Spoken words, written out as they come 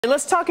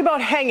Let's talk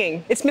about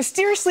hanging. It's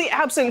mysteriously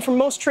absent from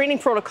most training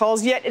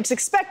protocols, yet it's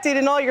expected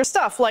in all your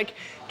stuff, like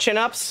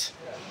chin-ups.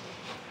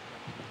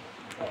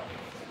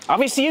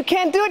 Obviously, you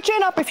can't do a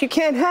chin-up if you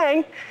can't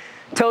hang.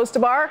 Toes to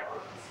bar.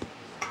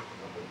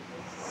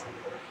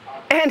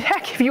 And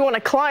heck, if you want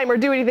to climb or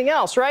do anything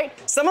else, right?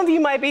 Some of you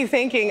might be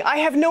thinking, I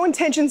have no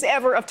intentions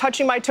ever of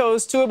touching my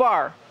toes to a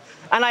bar.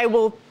 And I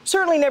will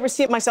certainly never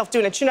see myself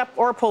doing a chin-up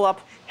or a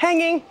pull-up.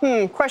 Hanging,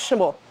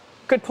 questionable.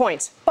 Good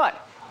point. But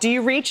do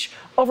you reach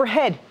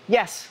overhead?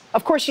 Yes,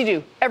 of course you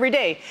do, every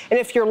day. And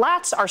if your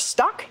lats are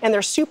stuck and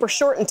they're super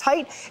short and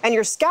tight and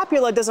your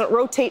scapula doesn't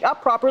rotate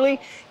up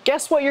properly,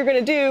 guess what you're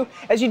gonna do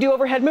as you do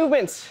overhead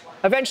movements?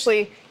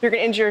 Eventually, you're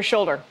gonna injure your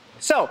shoulder.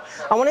 So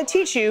I wanna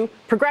teach you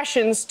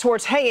progressions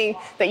towards hanging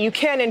that you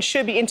can and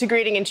should be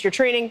integrating into your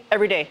training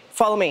every day.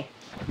 Follow me.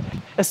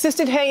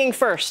 Assisted hanging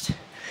first.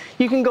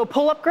 You can go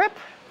pull-up grip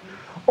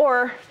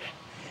or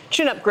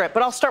chin-up grip,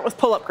 but I'll start with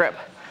pull-up grip.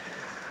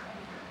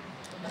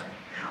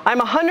 I'm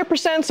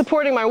 100%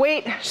 supporting my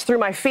weight through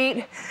my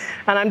feet,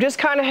 and I'm just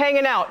kind of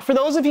hanging out. For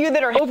those of you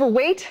that are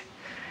overweight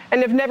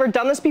and have never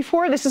done this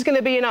before, this is going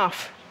to be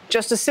enough.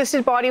 Just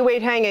assisted body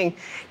weight hanging.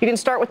 You can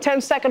start with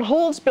 10-second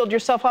holds, build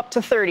yourself up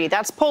to 30.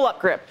 That's pull-up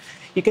grip.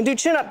 You can do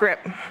chin-up grip.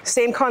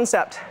 Same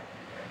concept.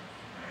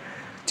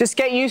 Just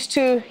get used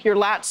to your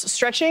lats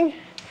stretching,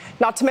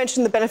 not to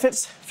mention the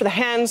benefits for the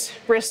hands,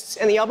 wrists,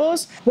 and the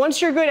elbows.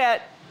 Once you're good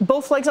at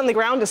both legs on the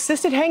ground,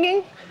 assisted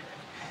hanging,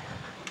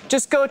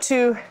 just go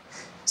to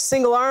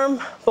single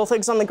arm, both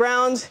legs on the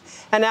ground,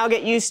 and now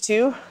get used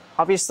to,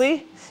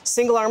 obviously,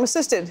 single arm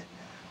assisted.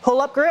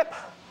 Pull-up grip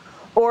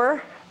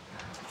or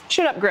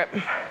chin-up grip.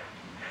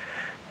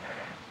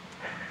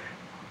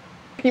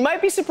 You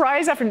might be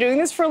surprised after doing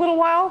this for a little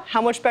while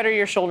how much better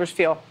your shoulders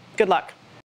feel. Good luck.